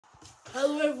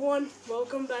Hello everyone,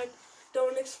 welcome back.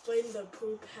 Don't explain the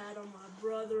poop hat on my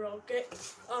brother, okay?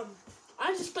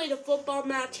 I just played a football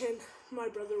match and my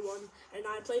brother won, and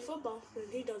I play football and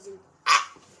he doesn't.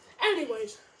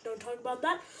 Anyways, don't talk about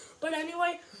that. But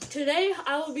anyway, today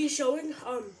I will be showing,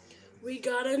 we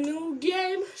got a new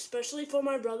game, especially for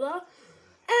my brother.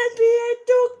 NBA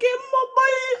 2K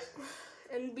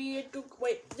Mobile. NBA 2K,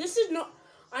 wait, this is not,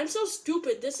 I'm so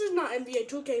stupid. This is not NBA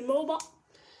 2K Mobile.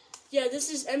 Yeah,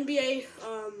 this is NBA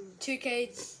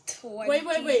 2K20.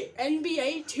 Wait.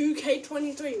 NBA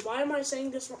 2K23. Why am I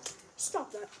saying this wrong?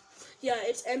 Stop that. Yeah,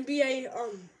 it's NBA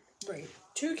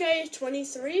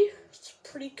 2K23. It's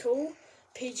pretty cool.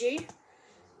 PG.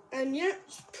 And yeah,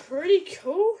 it's pretty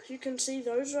cool. You can see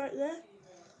those right there.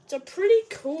 It's a pretty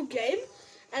cool game.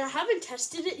 And I haven't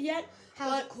tested it yet.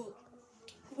 How's it cool?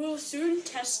 We'll soon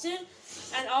test it.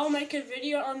 And I'll make a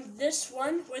video on this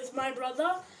one with my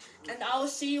brother. And I'll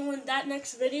see you in that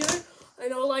next video.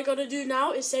 And all I gotta do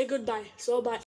now is say goodbye. So bye.